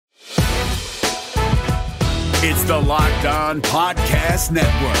It's the Locked On Podcast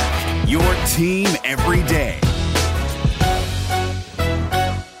Network, your team every day.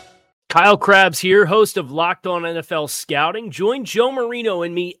 Kyle Krabs here, host of Locked On NFL Scouting. Join Joe Marino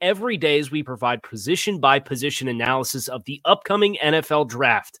and me every day as we provide position-by-position analysis of the upcoming NFL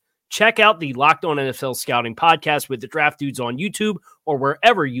Draft. Check out the Locked On NFL Scouting podcast with the Draft Dudes on YouTube or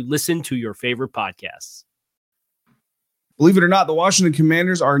wherever you listen to your favorite podcasts. Believe it or not, the Washington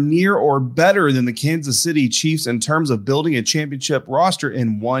Commanders are near or better than the Kansas City Chiefs in terms of building a championship roster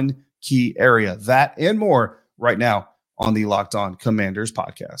in one key area. That and more right now on the Locked On Commanders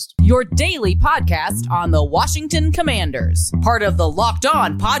podcast. Your daily podcast on the Washington Commanders. Part of the Locked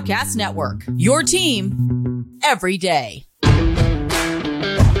On Podcast Network. Your team every day.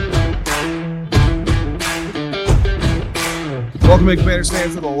 Welcome in, Commanders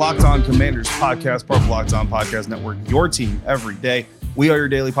fans, to the Locked On Commanders podcast, part of the Locked On Podcast Network, your team every day. We are your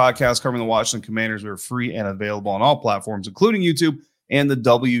daily podcast covering the Washington Commanders. We are free and available on all platforms, including YouTube and the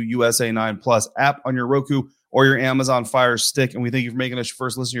WUSA 9 Plus app on your Roku or your Amazon Fire Stick. And we thank you for making us your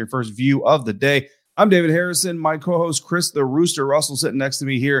first listen, your first view of the day. I'm David Harrison, my co-host Chris the Rooster Russell sitting next to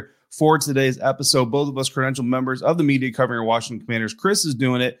me here for today's episode. Both of us credentialed members of the media covering your Washington Commanders. Chris is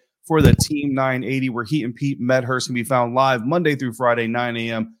doing it for the Team 980, where Heat and Pete Medhurst can be found live Monday through Friday, 9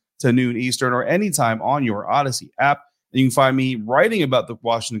 a.m. to noon Eastern, or anytime on your Odyssey app. And you can find me writing about the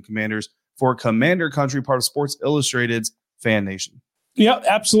Washington Commanders for Commander Country, part of Sports Illustrated's Fan Nation. Yep,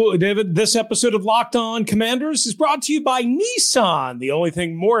 absolutely, David. This episode of Locked On Commanders is brought to you by Nissan. The only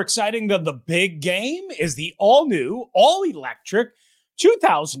thing more exciting than the big game is the all-new, all-electric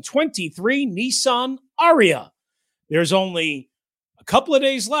 2023 Nissan Ariya. There's only a couple of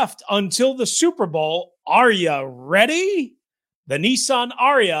days left until the Super Bowl. Are you ready? The Nissan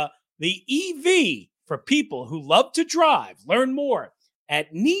Ariya, the EV for people who love to drive. Learn more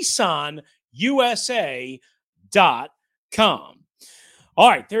at nissanusa.com. All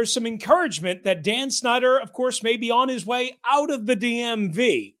right, there's some encouragement that Dan Snyder, of course, may be on his way out of the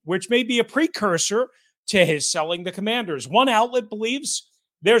DMV, which may be a precursor to his selling the Commanders. One outlet believes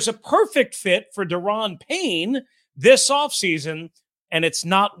there's a perfect fit for Daron Payne this offseason, and it's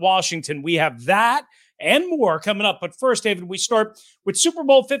not Washington. We have that and more coming up. But first, David, we start with Super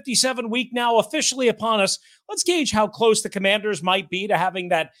Bowl 57 week now officially upon us. Let's gauge how close the Commanders might be to having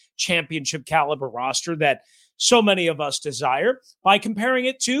that championship caliber roster that so many of us desire by comparing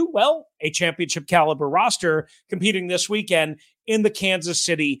it to, well, a championship caliber roster competing this weekend in the Kansas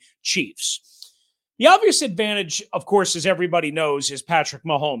City Chiefs. The obvious advantage, of course, as everybody knows, is Patrick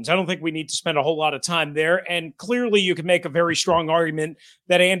Mahomes. I don't think we need to spend a whole lot of time there. And clearly you can make a very strong argument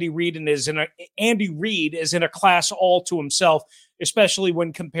that Andy Reid is in a class all to himself, especially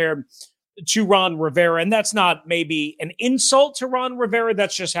when compared to Ron Rivera. And that's not maybe an insult to Ron Rivera.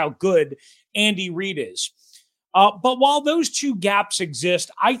 That's just how good Andy Reid is. But while those two gaps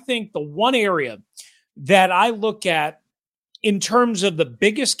exist, I think the one area that I look at in terms of the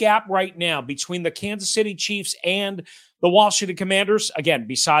biggest gap right now between the Kansas City Chiefs and the Washington Commanders, again,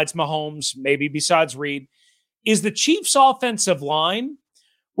 besides Mahomes, maybe besides Reid, is the Chiefs' offensive line,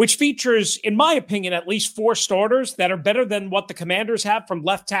 which features, in my opinion, at least four starters that are better than what the Commanders have from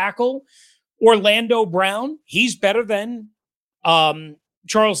left tackle. Orlando Brown, he's better than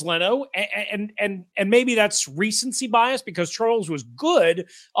Charles Leno, and maybe that's recency bias because Charles was good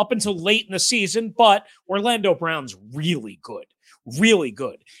up until late in the season, but Orlando Brown's really good.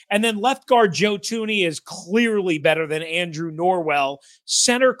 And then left guard Joe Thuney is clearly better than Andrew Norwell.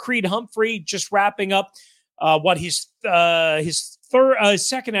 Center Creed Humphrey just wrapping up his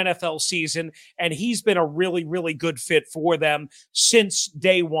second NFL season, and he's been a really, really good fit for them since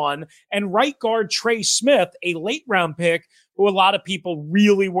day one. And right guard Trey Smith, a late round pick, who a lot of people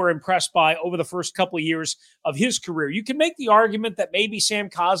really were impressed by over the first couple of years of his career. You can make the argument that maybe Sam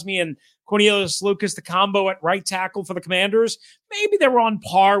Cosmi and Cornelius Lucas, the combo at right tackle for the Commanders, maybe they were on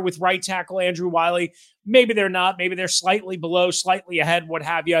par with right tackle Andrew Wiley. Maybe they're not. Maybe they're slightly below, slightly ahead, what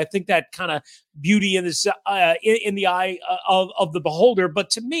have you. I think that kind of beauty in this in the eye of the beholder. But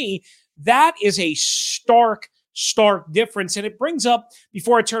to me, that is a stark difference. And it brings up,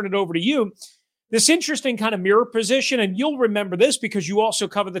 before I turn it over to you, this interesting kind of mirror position, and you'll remember this because you also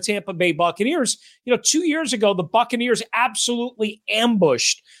cover the Tampa Bay Buccaneers. 2 years ago, the Buccaneers absolutely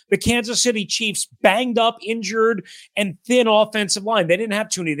ambushed the Kansas City Chiefs, banged up, injured, and thin offensive line. They didn't have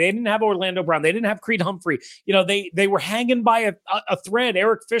Thuney. They didn't have Orlando Brown. They didn't have Creed Humphrey. They were hanging by a thread.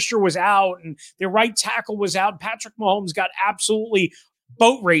 Eric Fisher was out, and their right tackle was out. Patrick Mahomes got absolutely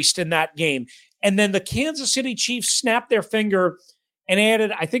boat raced in that game. And then the Kansas City Chiefs snapped their finger and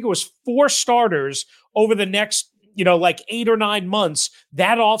added, I think it was 4 starters over the next like 8 or 9 months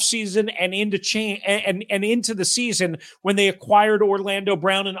that offseason and into the season when they acquired Orlando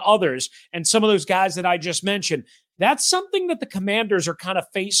Brown and others and some of those guys that I just mentioned. That's something that the Commanders are kind of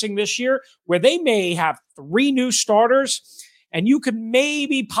facing this year, where they may have 3 new starters, and you could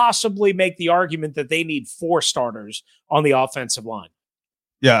maybe possibly make the argument that they need 4 starters on the offensive line.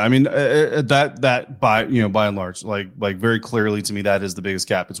 Yeah, I mean that by and large, like very clearly to me, that is the biggest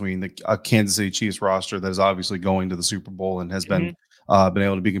gap between the Kansas City Chiefs roster that is obviously going to the Super Bowl and has been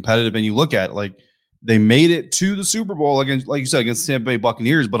able to be competitive. And you look at they made it to the Super Bowl against, like you said, against the Tampa Bay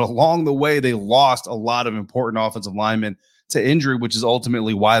Buccaneers, but along the way they lost a lot of important offensive linemen to injury, which is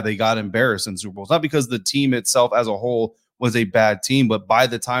ultimately why they got embarrassed in Super Bowls. Not because the team itself as a whole was a bad team, but by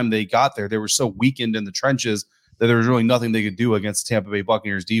the time they got there, they were so weakened in the trenches that there was really nothing they could do against the Tampa Bay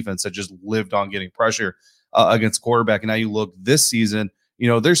Buccaneers defense that just lived on getting pressure against quarterback. And now you look this season,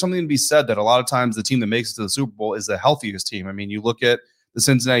 there's something to be said that a lot of times the team that makes it to the Super Bowl is the healthiest team. I mean, you look at the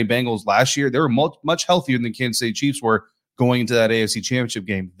Cincinnati Bengals last year, they were much healthier than the Kansas City Chiefs were going into that AFC Championship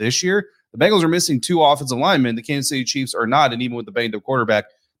game. This year, the Bengals are missing 2 offensive linemen. The Kansas City Chiefs are not. And even with the banged-up quarterback,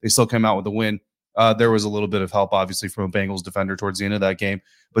 they still came out with a win. There was a little bit of help, obviously, from a Bengals defender towards the end of that game.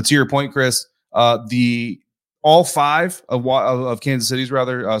 But to your point, Chris, all 5 of Kansas City's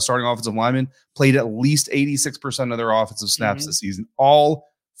starting offensive linemen played at least 86% of their offensive snaps this season. All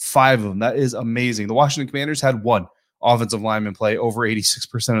 5 of them. That is amazing. The Washington Commanders had 1 offensive lineman play over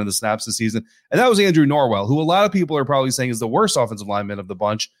 86% of the snaps this season, and that was Andrew Norwell, who a lot of people are probably saying is the worst offensive lineman of the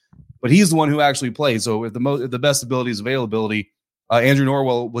bunch, but he's the one who actually played. So if the best ability is availability, Andrew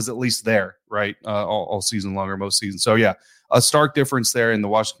Norwell was at least there, right, all season long or most seasons. So yeah, a stark difference there, and the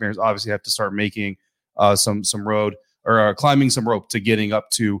Washington Commanders obviously have to start making some road or climbing some rope to getting up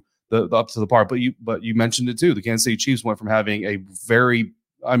to the part. But you mentioned it too. The Kansas City Chiefs went from having a very,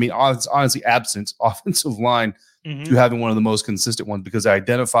 honestly absent offensive line to having one of the most consistent ones, because they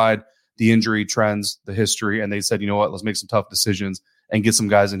identified the injury trends, the history, and they said, you know what, let's make some tough decisions and get some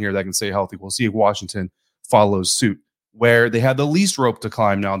guys in here that can stay healthy. We'll see if Washington follows suit. Where they have the least rope to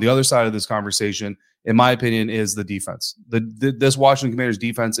climb now, the other side of this conversation, in my opinion, is the defense. This Washington Commanders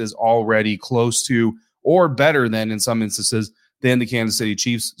defense is already close to or better than, in some instances, than the Kansas City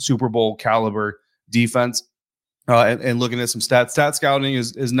Chiefs Super Bowl caliber defense. And looking at some stat scouting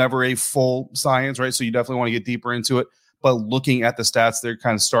is never a full science, right? So you definitely want to get deeper into it. But looking at the stats, they're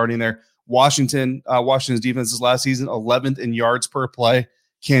kind of starting there. Washington's defense this last season, 11th in yards per play.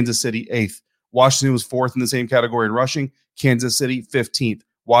 Kansas City 8th. Washington was 4th in the same category in rushing. Kansas City 15th.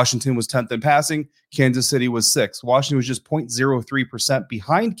 Washington was 10th in passing. Kansas City was 6th. Washington was just 0.03%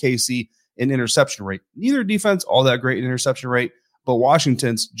 behind KC in interception rate. Neither defense all that great in interception rate, but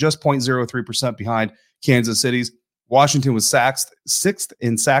Washington's just 0.03% behind Kansas City's. Washington was 6th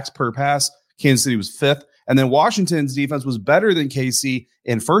in sacks per pass. Kansas City was 5th. And then Washington's defense was better than KC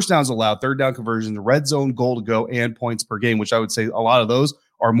in first downs allowed, third down conversions, red zone, goal to go, and points per game, which I would say a lot of those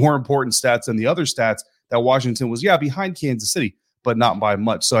are more important stats than the other stats that Washington was, behind Kansas City, but not by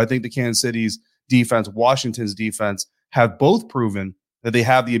much. So I think the Kansas City's defense, Washington's defense, have both proven that they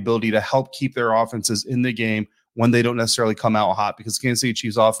have the ability to help keep their offenses in the game when they don't necessarily come out hot, because Kansas City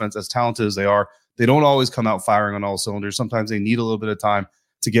Chiefs offense, as talented as they are, they don't always come out firing on all cylinders. Sometimes they need a little bit of time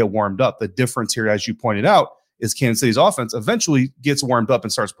to get warmed up. The difference here, as you pointed out, is Kansas City's offense eventually gets warmed up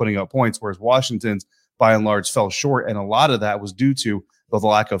and starts putting up points, whereas Washington's, by and large, fell short. And a lot of that was due to the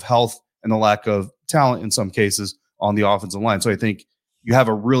lack of health and the lack of talent in some cases on the offensive line. So I think you have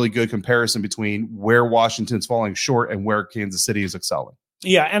a really good comparison between where Washington's falling short and where Kansas City is excelling.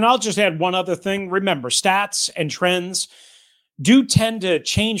 Yeah, and I'll just add one other thing. Remember, stats and trends do tend to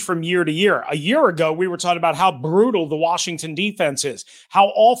change from year to year. A year ago, we were talking about how brutal the Washington defense is, how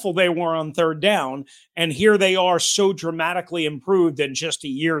awful they were on third down, and here they are so dramatically improved in just a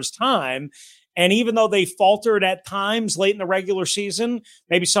year's time. And even though they faltered at times late in the regular season,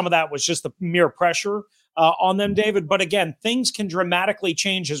 maybe some of that was just the mere pressure on them, David. But again, things can dramatically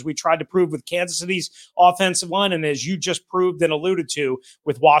change, as we tried to prove with Kansas City's offensive line, and as you just proved and alluded to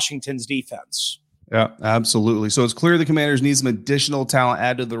with Washington's defense. Yeah, absolutely. So it's clear the Commanders need some additional talent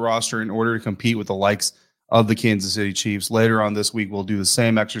added to the roster in order to compete with the likes of the Kansas City Chiefs. Later on this week, we'll do the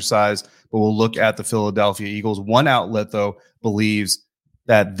same exercise, but we'll look at the Philadelphia Eagles. One outlet, though, believes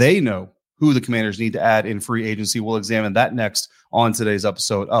that they know who the Commanders need to add in free agency. We'll examine that next on today's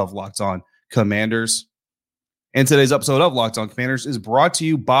episode of Locked On Commanders. And today's episode of Locked On Commanders is brought to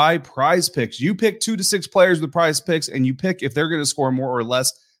you by Prize Picks. You pick 2 to 6 players with Prize Picks, and you pick if they're going to score more or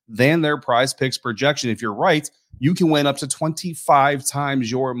less than their Prize Picks projection. If you're right, you can win up to 25 times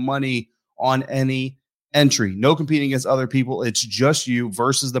your money on any entry. No competing against other people. It's just you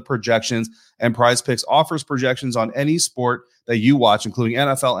versus the projections. And Prize Picks offers projections on any sport that you watch, including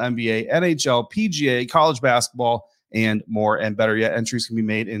NFL, NBA, NHL, PGA, college basketball, and more. And better yet, entries can be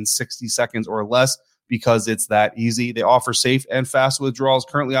made in 60 seconds or less because it's that easy. They offer safe and fast withdrawals,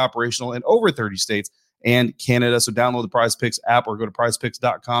 currently operational in over 30 states and Canada. So download the Prize Picks app or go to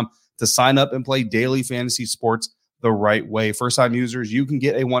prizepicks.com to sign up and play daily fantasy sports the right way. First-time users, you can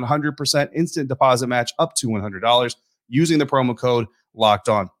get a 100% instant deposit match up to $100 using the promo code Locked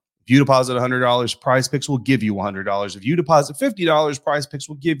On. If you deposit $100, Prize Picks will give you $100. If you deposit $50, Prize Picks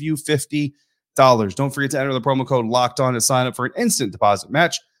will give you $50. Don't forget to enter the promo code Locked On to sign up for an instant deposit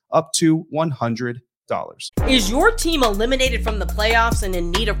match up to $100. Is your team eliminated from the playoffs and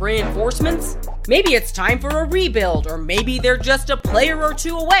in need of reinforcements? Maybe it's time for a rebuild, or maybe they're just a player or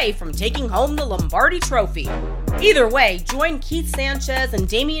two away from taking home the Lombardi Trophy. Either way, join Keith Sanchez and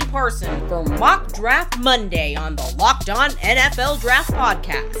Damian Parson for Mock Draft Monday on the Locked On NFL Draft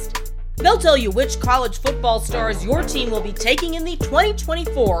Podcast. They'll tell you which college football stars your team will be taking in the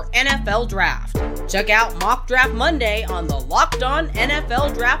 2024 NFL Draft. Check out Mock Draft Monday on the Locked On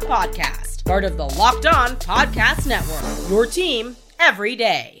NFL Draft Podcast, part of the Locked On Podcast Network, your team every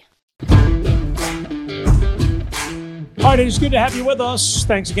day. All right, it is good to have you with us.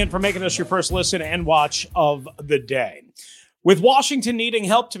 Thanks again for making us your first listen and watch of the day. With Washington needing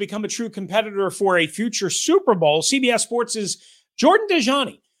help to become a true competitor for a future Super Bowl, CBS Sports' Jordan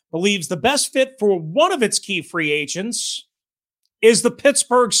Dajani believes the best fit for one of its key free agents is the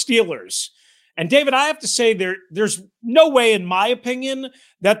Pittsburgh Steelers. And David, I have to say there's no way, in my opinion,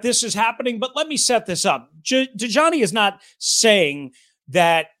 that this is happening, but let me set this up. Dajani is not saying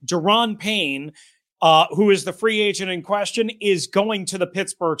that Daron Payne, who is the free agent in question, is going to the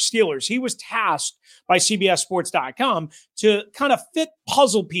Pittsburgh Steelers. He was tasked by CBSSports.com to kind of fit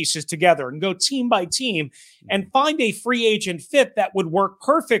puzzle pieces together and go team by team and find a free agent fit that would work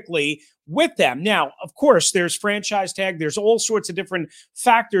perfectly with them. Now, of course, there's franchise tag. There's all sorts of different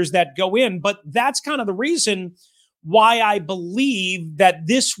factors that go in, but that's kind of the reason why I believe that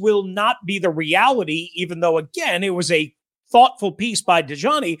this will not be the reality, even though, again, it was a thoughtful piece by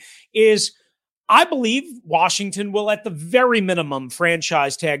Dajani, is I believe Washington will, at the very minimum,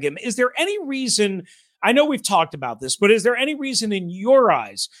 franchise tag him. Is there any reason, I know we've talked about this, but is there any reason in your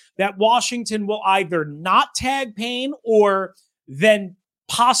eyes that Washington will either not tag Payne, or then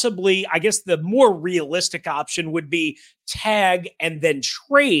possibly, I guess the more realistic option would be tag and then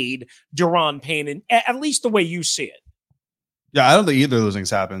trade Daron Payne, and at least the way you see it? Yeah, I don't think either of those things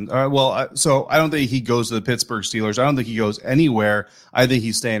happen. So I don't think he goes to the Pittsburgh Steelers. I don't think he goes anywhere. I think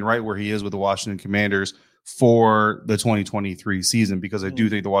he's staying right where he is with the Washington Commanders for the 2023 season, because I do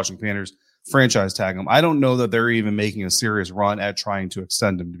think the Washington Commanders franchise tag him. I don't know that they're even making a serious run at trying to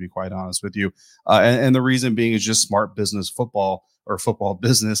extend him, to be quite honest with you. And the reason being is just smart business football, or football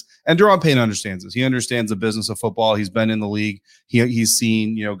business. And Daron Payne understands this. He understands the business of football. He's been in the league. He's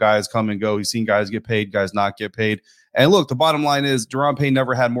seen, guys come and go. He's seen guys get paid, guys not get paid. And look, the bottom line is Daron Payne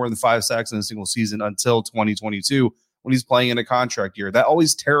never had more than 5 sacks in a single season until 2022, when he's playing in a contract year. That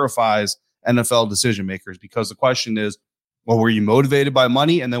always terrifies NFL decision makers, because the question is, well, were you motivated by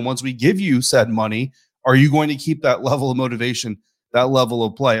money? And then once we give you said money, are you going to keep that level of motivation, that level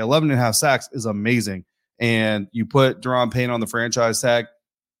of play? 11.5 sacks is amazing. And you put Daron Payne on the franchise tag,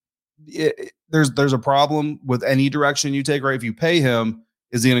 there's a problem with any direction you take, right? If you pay him,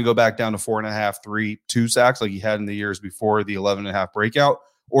 is he going to go back down to 4.5, 3, 2 sacks like he had in the years before the 11.5 breakout?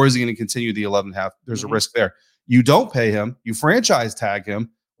 Or is he going to continue the 11.5? There's a risk there. You don't pay him, you franchise tag him.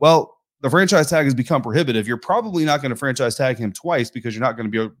 Well, the franchise tag has become prohibitive. You're probably not going to franchise tag him twice, because you're not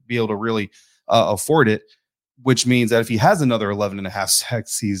going to be able to really afford it, which means that if he has another 11.5 sack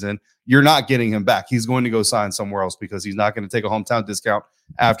season, you're not getting him back. He's going to go sign somewhere else, because he's not going to take a hometown discount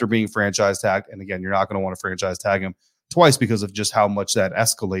after being franchise tagged. And again, you're not going to want to franchise tag him twice because of just how much that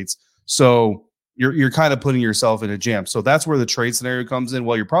escalates. So you're kind of putting yourself in a jam. So that's where the trade scenario comes in.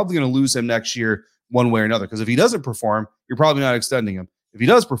 Well, you're probably going to lose him next year one way or another, because if he doesn't perform, you're probably not extending him. If he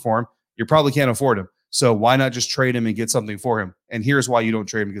does perform, you probably can't afford him. So why not just trade him and get something for him? And here's why you don't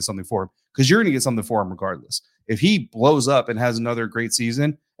trade him and get something for him, because you're going to get something for him regardless. If he blows up and has another great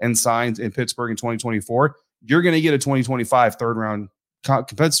season and signs in Pittsburgh in 2024, you're going to get a 2025 third-round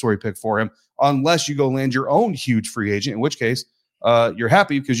compensatory pick for him, unless you go land your own huge free agent, in which case you're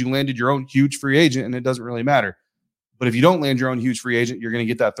happy because you landed your own huge free agent and it doesn't really matter. But if you don't land your own huge free agent, you're going to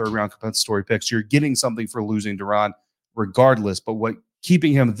get that third-round compensatory pick. So you're getting something for losing Daron regardless. But what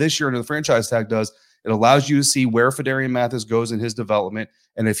keeping him this year under the franchise tag does, it allows you to see where Fedarian Mathis goes in his development.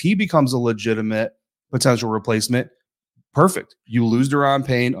 And if he becomes a legitimate potential replacement, perfect. You lose Daron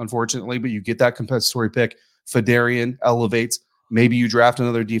Payne, unfortunately, but you get that compensatory pick. Fedarian elevates. Maybe you draft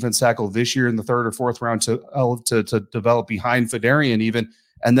another defense tackle this year in the 3rd or 4th round to develop behind Fedarian even.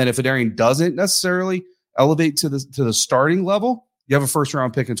 And then if Fedarian doesn't necessarily elevate to the starting level, you have a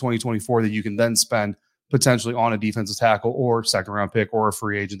 1st-round pick in 2024 that you can then spend potentially on a defensive tackle or 2nd-round pick or a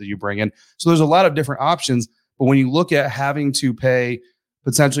free agent that you bring in. So there's a lot of different options. But when you look at having to pay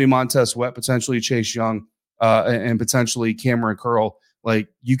potentially Montez Sweat, potentially Chase Young, and potentially Cameron Curl, like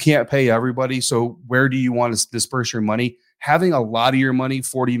you can't pay everybody. So where do you want to disperse your money? Having a lot of your money,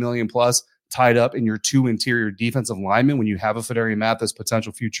 $40 million plus, tied up in your 2 interior defensive linemen when you have a Fedarian Mathis,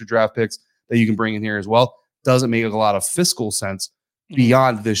 potential future draft picks that you can bring in here as well, doesn't make a lot of fiscal sense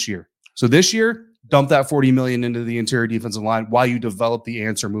beyond this year. So this year, dump that $40 million into the interior defensive line while you develop the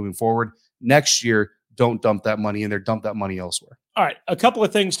answer moving forward. Next year, don't dump that money in there. Dump that money elsewhere. All right, a couple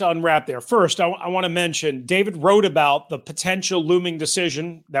of things to unwrap there. First, I want to mention David wrote about the potential looming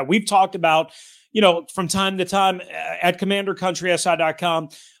decision that we've talked about, from time to time at CommanderCountrySI.com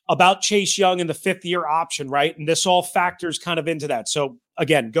about Chase Young and the 5th-year option, right? And this all factors kind of into that. So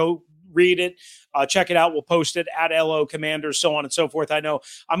again, go read it, check it out. We'll post it at LO Commanders, so on and so forth. I know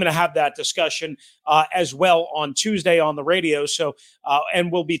I'm going to have that discussion as well on Tuesday on the radio. So, and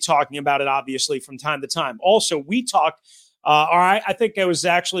we'll be talking about it obviously from time to time. Also, we talked, I think it was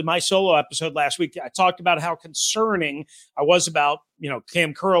actually my solo episode last week. I talked about how concerning I was about,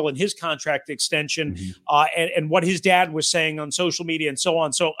 Cam Curl and his contract extension and what his dad was saying on social media and so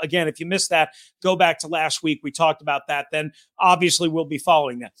on. So again, if you missed that, go back to last week. We talked about that. Then obviously we'll be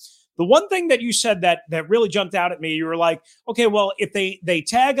following that. The one thing that you said that really jumped out at me, you were like, okay, well, if they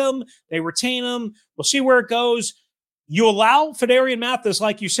tag him, they retain him, we'll see where it goes. You allow Fedarian Mathis,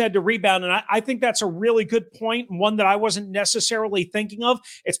 like you said, to rebound. And I think that's a really good point, and one that I wasn't necessarily thinking of.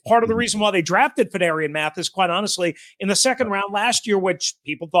 It's part of the reason why they drafted Fedarian Mathis, quite honestly, in the 2nd round last year, which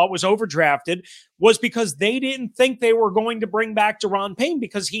people thought was overdrafted, was because they didn't think they were going to bring back Daron Payne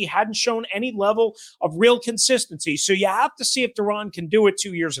because he hadn't shown any level of real consistency. So you have to see if Daron can do it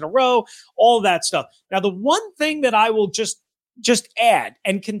 2 years in a row, all of that stuff. Now, the one thing that I will just add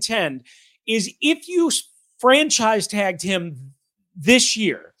and contend is if you franchise tagged him this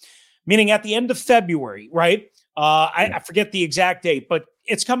year, meaning at the end of February, right? I forget the exact date, but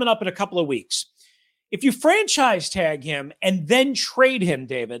it's coming up in a couple of weeks. If you franchise tag him and then trade him,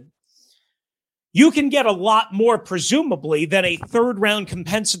 David, you can get a lot more, presumably, than a 3rd-round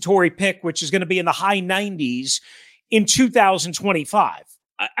compensatory pick, which is going to be in the high 90s in 2025.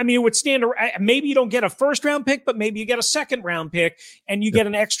 I mean, it would stand. Maybe you don't get a 1st-round pick, but maybe you get a 2nd-round pick, and you get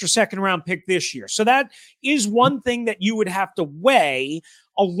an extra 2nd-round pick this year. So that is one thing that you would have to weigh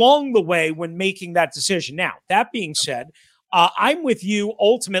along the way when making that decision. Now, that being said, I'm with you.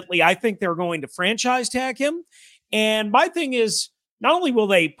 Ultimately, I think they're going to franchise tag him. And my thing is, not only will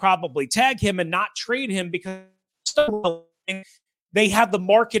they probably tag him and not trade him because they have the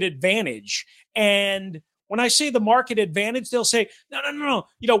market advantage. And when I say the market advantage, they'll say, no.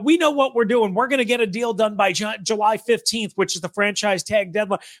 We know what we're doing. We're going to get a deal done by July 15th, which is the franchise tag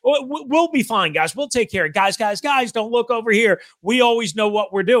deadline. We'll be fine, guys. We'll take care of it. Guys, don't look over here. We always know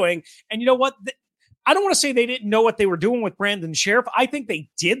what we're doing. And you know what? I don't want to say they didn't know what they were doing with Brandon Sheriff. I think they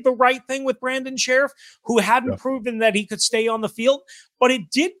did the right thing with Brandon Sheriff, who hadn't proven that he could stay on the field. But it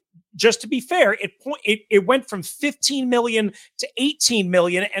did, just to be fair, it went from $15 million to $18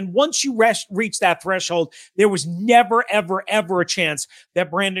 million. And once you reach that threshold, there was never, ever, ever a chance that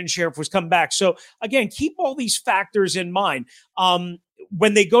Brandon Sheriff was coming back. So again, keep all these factors in mind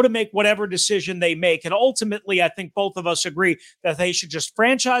when they go to make whatever decision they make. And ultimately, I think both of us agree that they should just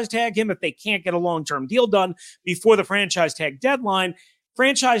franchise tag him if they can't get a long-term deal done before the franchise tag deadline.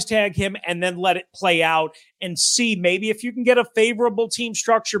 Franchise tag him and then let it play out and see maybe if you can get a favorable team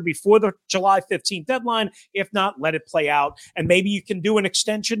structure before the July 15th deadline. If not, let it play out. And maybe you can do an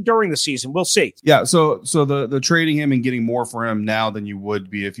extension during the season. We'll see. Yeah. So the trading him and getting more for him now than you would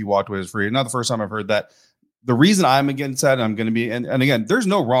be if you walked away as free. Not the first time I've heard that. The reason I'm against that, I'm going to be, and again, there's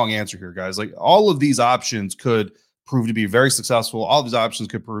no wrong answer here, guys. Like all of these options could prove to be very successful. All of these options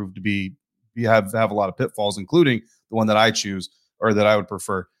could prove to be have a lot of pitfalls, including the one that I choose or that I would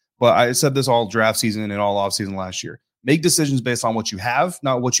prefer. But I said this all draft season and all off season last year. Make decisions based on what you have,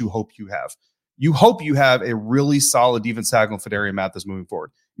 not what you hope you have. You hope you have a really solid defense tackle in Fedarian Mathis moving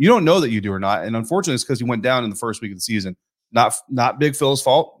forward. You don't know that you do or not. And unfortunately, it's because he went down in the first week of the season. Not Big Phil's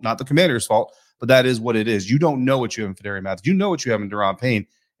fault, not the Commander's fault, but that is what it is. You don't know what you have in Fedarian Mathis. You know what you have in Daron Payne.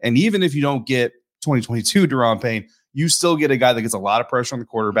 And even if you don't get 2022 Daron Payne, you still get a guy that gets a lot of pressure on the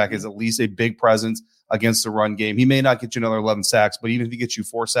quarterback, is at least a big presence, against the run game. He may not get you another 11 sacks, but even if he gets you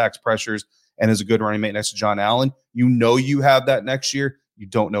 4 sacks, pressures, and is a good running mate next to John Allen, you have that next year. You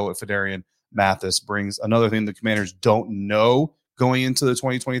don't know what Fedarian Mathis brings. Another thing the Commanders don't know going into the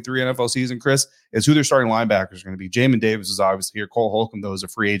 2023 NFL season, Chris, is who their starting linebackers are going to be. Jamin Davis is obviously here. Cole Holcomb, though, is a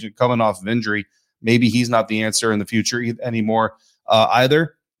free agent coming off of injury. Maybe he's not the answer in the future anymore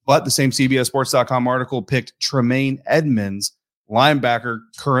either. But the same CBSSports.com article picked Tremaine Edmonds, linebacker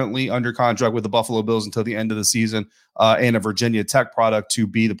currently under contract with the Buffalo Bills until the end of the season, and a Virginia Tech product, to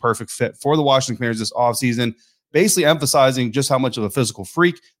be the perfect fit for the Washington Commanders this offseason, basically emphasizing just how much of a physical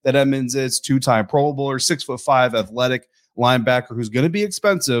freak that Edmonds is. 2-time Pro Bowler, 6'5" athletic linebacker who's going to be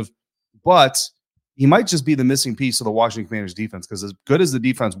expensive, but he might just be the missing piece of the Washington Commanders defense, because as good as the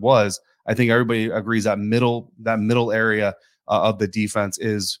defense was, I think everybody agrees that middle area of the defense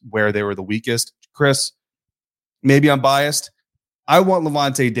is where they were the weakest. Chris, maybe I'm biased. I want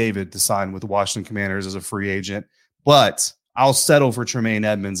Levante David to sign with the Washington Commanders as a free agent, but I'll settle for Tremaine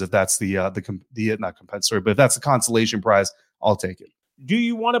Edmonds if that's not compensatory, but if that's the consolation prize, I'll take it. Do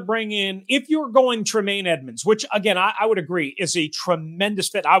you want to bring in, if you're going Tremaine Edmonds, which again, I would agree is a tremendous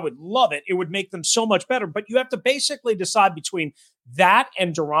fit. I would love it. It would make them so much better, but you have to basically decide between that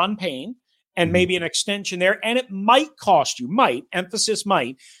and Daron Payne and maybe an extension there. And it might cost you, might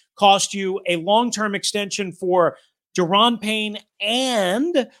cost you a long-term extension for Daron Payne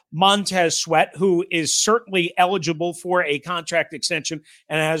and Montez Sweat, who is certainly eligible for a contract extension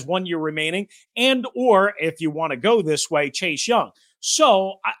and has 1 year remaining, and or if you want to go this way, Chase Young.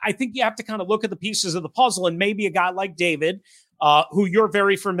 So I think you have to kind of look at the pieces of the puzzle, and maybe a guy like David, who you're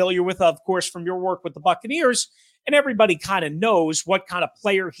very familiar with, of course, from your work with the Buccaneers, and everybody kind of knows what kind of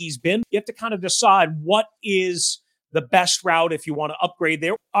player he's been. You have to kind of decide what is the best route if you want to upgrade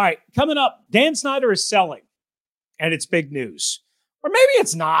there. All right, coming up, Dan Snyder is selling. And it's big news. Or maybe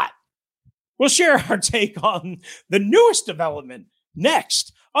it's not. We'll share our take on the newest development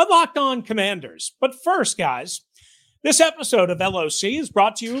next on Locked On Commanders. But first, guys, this episode of LOC is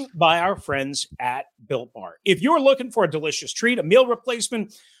brought to you by our friends at Built Bar. If you're looking for a delicious treat, a meal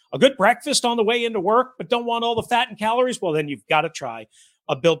replacement, a good breakfast on the way into work, but don't want all the fat and calories, well, then you've got to try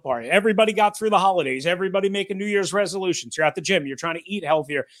a Built Bar. Everybody got through the holidays. Everybody making New Year's resolutions. You're at the gym. You're trying to eat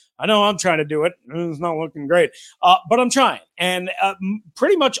healthier. I know I'm trying to do it. It's not looking great, but I'm trying. And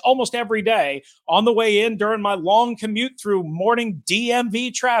pretty much almost every day on the way in during my long commute through morning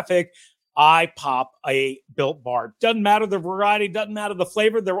DMV traffic, I pop a Built Bar. Doesn't matter the variety, doesn't matter the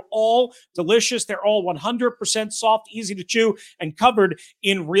flavor. They're all delicious. They're all 100% soft, easy to chew, and covered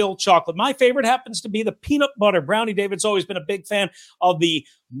in real chocolate. My favorite happens to be the peanut butter brownie. David's always been a big fan of the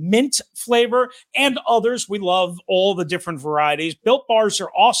mint flavor, and others. We love all the different varieties. Built Bars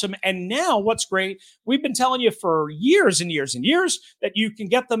are awesome. And now what's great, we've been telling you for years and years and years that you can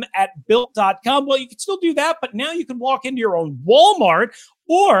get them at built.com. Well, you can still do that, but now you can walk into your own Walmart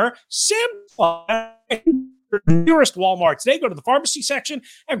or Sam's Club, nearest Walmart today. Go to the pharmacy section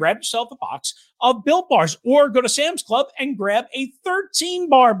and grab yourself a box of Built Bars, or go to Sam's Club and grab a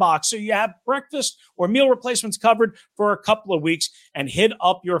 13-bar box so you have breakfast or meal replacements covered for a couple of weeks, and hit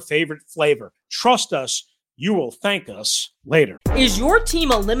up your favorite flavor. Trust us, you will thank us later. Is your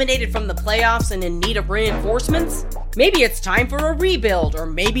team eliminated from the playoffs and in need of reinforcements? Maybe it's time for a rebuild, or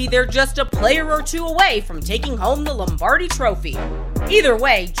maybe they're just a player or two away from taking home the Lombardi Trophy. Either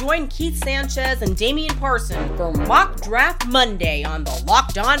way, join Keith Sanchez and Damian Parson for Mock Draft Monday on the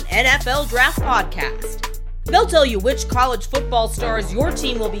Locked On NFL Draft Podcast. They'll tell you which college football stars your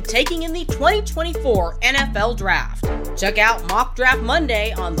team will be taking in the 2024 NFL Draft. Check out Mock Draft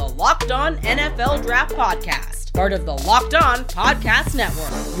Monday on the Locked On NFL Draft Podcast, part of the Locked On Podcast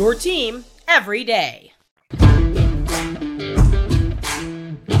Network. Your team every day.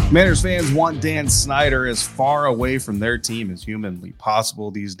 Commanders fans want Dan Snyder as far away from their team as humanly possible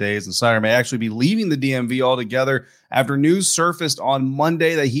these days, and Snyder may actually be leaving the DMV altogether after news surfaced on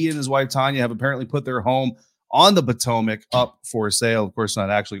Monday that he and his wife Tanya have apparently put their home on the Potomac up for sale. Of course, not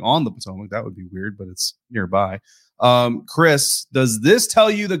actually on the Potomac. That would be weird, but it's nearby. Chris, does this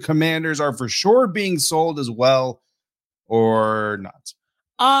tell you the Commanders are for sure being sold as well, or not?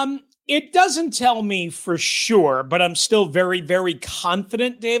 It doesn't tell me for sure, but I'm still very, very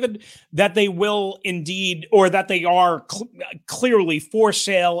confident, David, that they will indeed, or that they are clearly for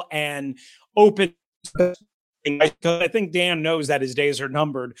sale and open. I think Dan knows that his days are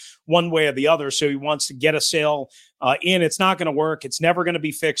numbered one way or the other, so he wants to get a sale in. It's not going to work. It's never going to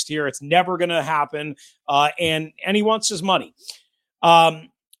be fixed here. It's never going to happen, and he wants his money.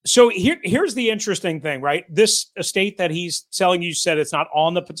 So here's the interesting thing, right? This estate that he's selling, you said it's not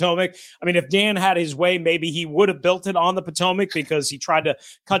on the Potomac. I mean, if Dan had his way, maybe he would have built it on the Potomac because he tried to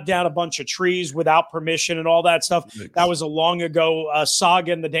cut down a bunch of trees without permission and all that stuff. That was a long ago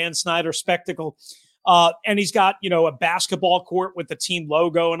saga in the Dan Snyder spectacle. And he's got, a basketball court with the team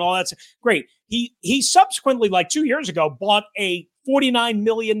logo and all that. Great. He subsequently, like 2 years ago, bought a $49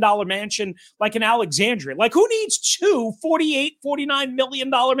 million mansion like in Alexandria. Like, who needs two $49 million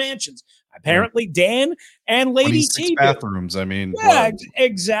mansions? Apparently Dan and Lady T. bathrooms. I mean, yeah,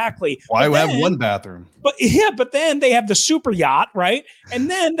 exactly. Why have one bathroom? But then they have the super yacht, right? And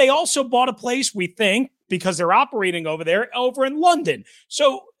then they also bought a place, we think, because they're operating over in London.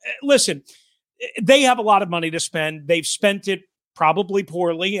 So listen, they have a lot of money to spend. They've spent it probably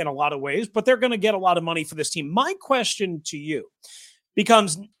poorly in a lot of ways, but they're going to get a lot of money for this team. My question to you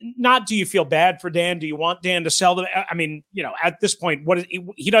becomes not, do you feel bad for Dan? Do you want Dan to sell them? I mean, at this point,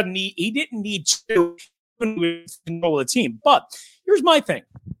 he didn't need to control the team. But here's my thing.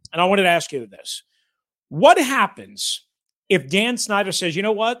 And I wanted to ask you this. What happens if Dan Snyder says, you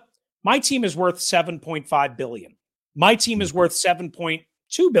know what? My team is worth $7.5 billion. My team is worth $7.2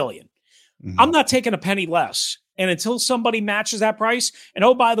 billion. Mm-hmm. I'm not taking a penny less. And until somebody matches that price, and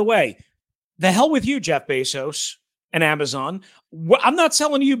oh, by the way, the hell with you, Jeff Bezos and Amazon. I'm not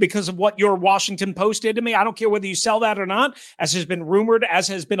selling you because of what your Washington Post did to me. I don't care whether you sell that or not, as has been rumored, as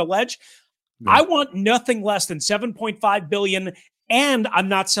has been alleged. Yeah. I want nothing less than $7.5 billion, and I'm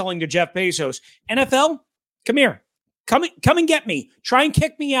not selling to Jeff Bezos. NFL, come here. Come and get me. Try and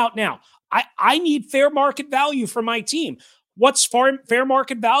kick me out now. I need fair market value for my team. What's fair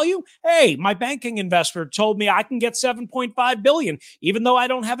market value? Hey, my banking investor told me I can get $7.5 billion, even though I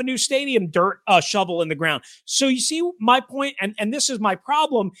don't have a new stadium shovel in the ground. So you see my point, and this is my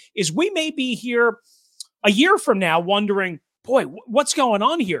problem, is we may be here a year from now wondering, boy, what's going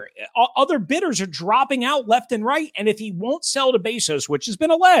on here? Other bidders are dropping out left and right, and if he won't sell to Bezos, which has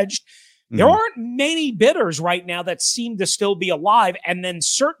been alleged, there aren't many bidders right now that seem to still be alive, and then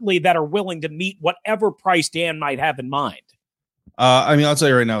certainly that are willing to meet whatever price Dan might have in mind. I'll tell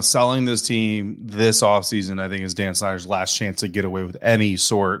you right now, selling this team this offseason, I think, is Dan Snyder's last chance to get away with any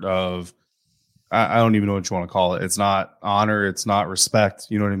sort of, I don't even know what you want to call it. It's not honor. It's not respect.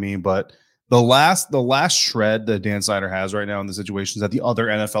 You know what I mean? But the last shred that Dan Snyder has right now in the situation is that the other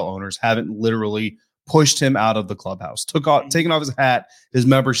NFL owners haven't literally pushed him out of the clubhouse, taken off his hat, his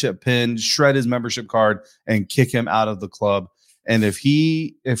membership pin, shred his membership card, and kick him out of the club. And if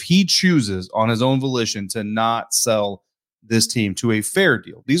he chooses on his own volition to not sell this team to a fair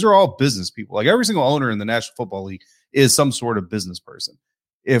deal. These are all business people. Like every single owner in the National Football League is some sort of business person.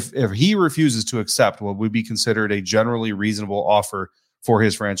 If he refuses to accept what would be considered a generally reasonable offer for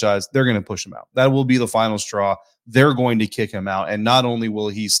his franchise, they're going to push him out. That will be the final straw. They're going to kick him out. And not only will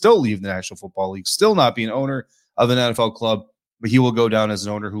he still leave the National Football League, still not be an owner of an NFL club, but he will go down as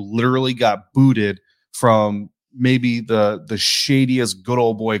an owner who literally got booted from maybe the shadiest good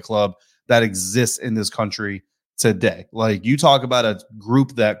old boy club that exists in this country today. Like, you talk about a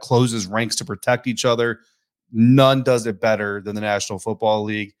group that closes ranks to protect each other. None does it better than the National Football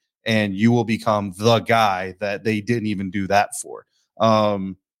League, and you will become the guy that they didn't even do that for.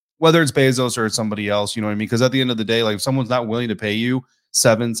 Whether it's Bezos or it's somebody else, you know what I mean? Because at the end of the day, like, if someone's not willing to pay you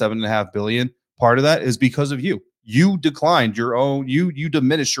 $7.5 billion, part of that is because of you. You declined your own, you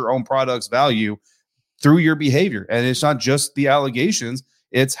diminished your own product's value through your behavior. And it's not just the allegations,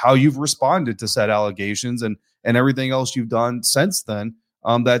 it's how you've responded to said allegations and everything else you've done since then.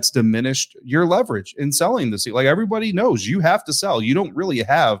 That's diminished your leverage in selling this. Like, everybody knows you have to sell. You don't really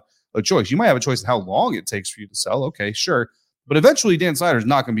have a choice. You might have a choice in how long it takes for you to sell. Okay, sure. But eventually Dan Snyder is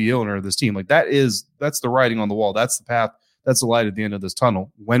not going to be the owner of this team. Like, that's the writing on the wall. That's the path. That's the light at the end of this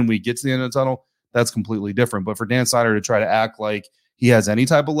tunnel. When we get to the end of the tunnel, that's completely different. But for Dan Snyder to try to act like he has any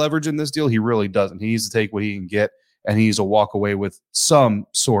type of leverage in this deal, he really doesn't. He needs to take what he can get, and he needs to walk away with some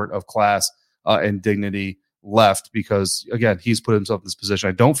sort of class and dignity left, because, again, he's put himself in this position.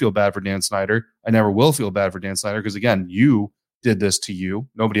 I don't feel bad for Dan Snyder. I never will feel bad for Dan Snyder because, again, you did this to you.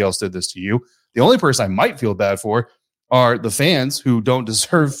 Nobody else did this to you. The only person I might feel bad for are the fans who don't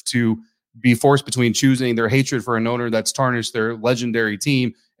deserve to be forced between choosing their hatred for an owner that's tarnished their legendary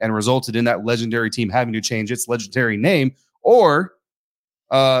team and resulted in that legendary team having to change its legendary name, or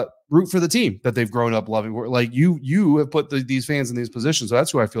root for the team that they've grown up loving. Like, you have put these fans in these positions. So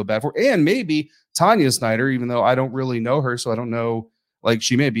that's who I feel bad for. And maybe Tanya Snyder, even though I don't really know her, so I don't know, like,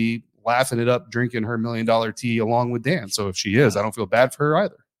 she may be laughing it up, drinking her $1 million tea along with Dan. So if she is, I don't feel bad for her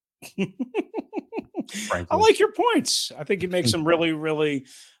either. I like your points. I think you make some really, really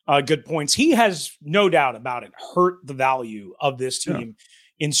good points. He has no doubt about it hurt the value of this team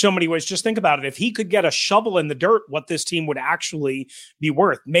in so many ways. Just think about it. If he could get a shovel in the dirt, what this team would actually be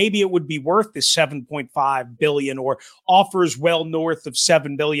worth. Maybe it would be worth the $7.5 billion or offers well north of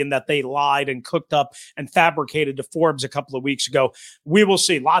 $7 billion that they lied and cooked up and fabricated to Forbes a couple of weeks ago. We will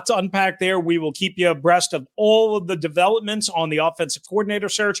see. Lots to unpack there. We will keep you abreast of all of the developments on the offensive coordinator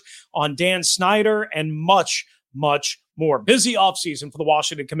search, on Dan Snyder, and much more. Busy offseason for the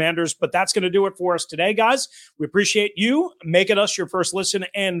Washington Commanders, but that's going to do it for us today, guys. We appreciate you making us your first listen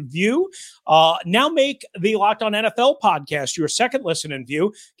and view. Now make the Locked On NFL podcast your second listen and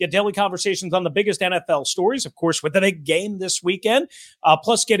view. Get daily conversations on the biggest NFL stories, of course, with the big game this weekend.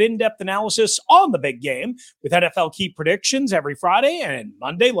 Plus, get in-depth analysis on the big game with NFL key predictions every Friday and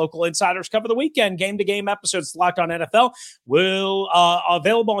Monday. Local insiders cover the weekend. Game-to-game episodes Locked On NFL will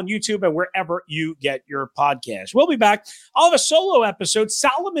available on YouTube and wherever you get your podcast. We'll be back. I'll have a solo episode.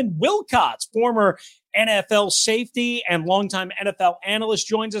 Solomon Wilcots, former NFL safety and longtime NFL analyst,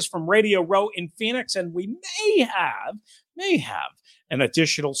 joins us from Radio Row in Phoenix, and we may have an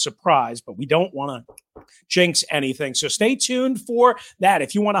additional surprise, but we don't want to jinx anything. So stay tuned for that.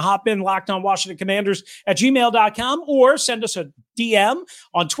 If you want to hop in, Locked On Washington Commanders at gmail.com, or send us a DM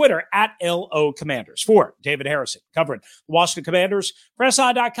on Twitter at LO Commanders. For David Harrison, covering the Washington Commanders,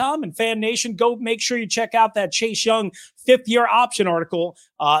 PressEye.com and Fan Nation. Go make sure you check out that Chase Young fifth-year option article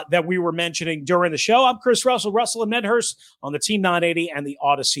that we were mentioning during the show. I'm Chris Russell and Medhurst on the Team 980 and the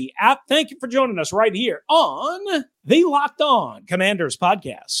Odyssey app. Thank you for joining us right here on the Locked On Commanders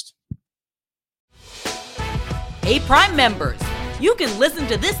podcast. Hey, Prime members, you can listen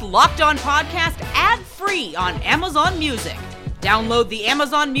to this Locked On podcast ad-free on Amazon Music. Download the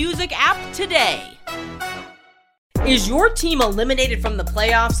Amazon Music app today. Is your team eliminated from the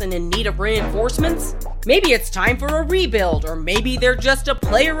playoffs and in need of reinforcements? Maybe it's time for a rebuild, or maybe they're just a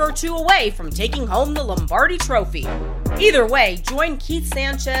player or two away from taking home the Lombardi Trophy. Either way, join Keith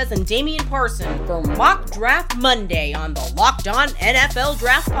Sanchez and Damian Parson for Mock Draft Monday on the Locked On NFL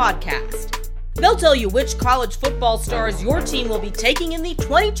Draft Podcast. They'll tell you which college football stars your team will be taking in the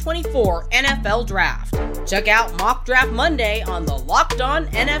 2024 NFL Draft. Check out Mock Draft Monday on the Locked On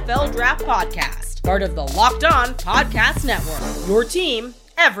NFL Draft Podcast, part of the Locked On Podcast Network. Your team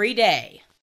every day.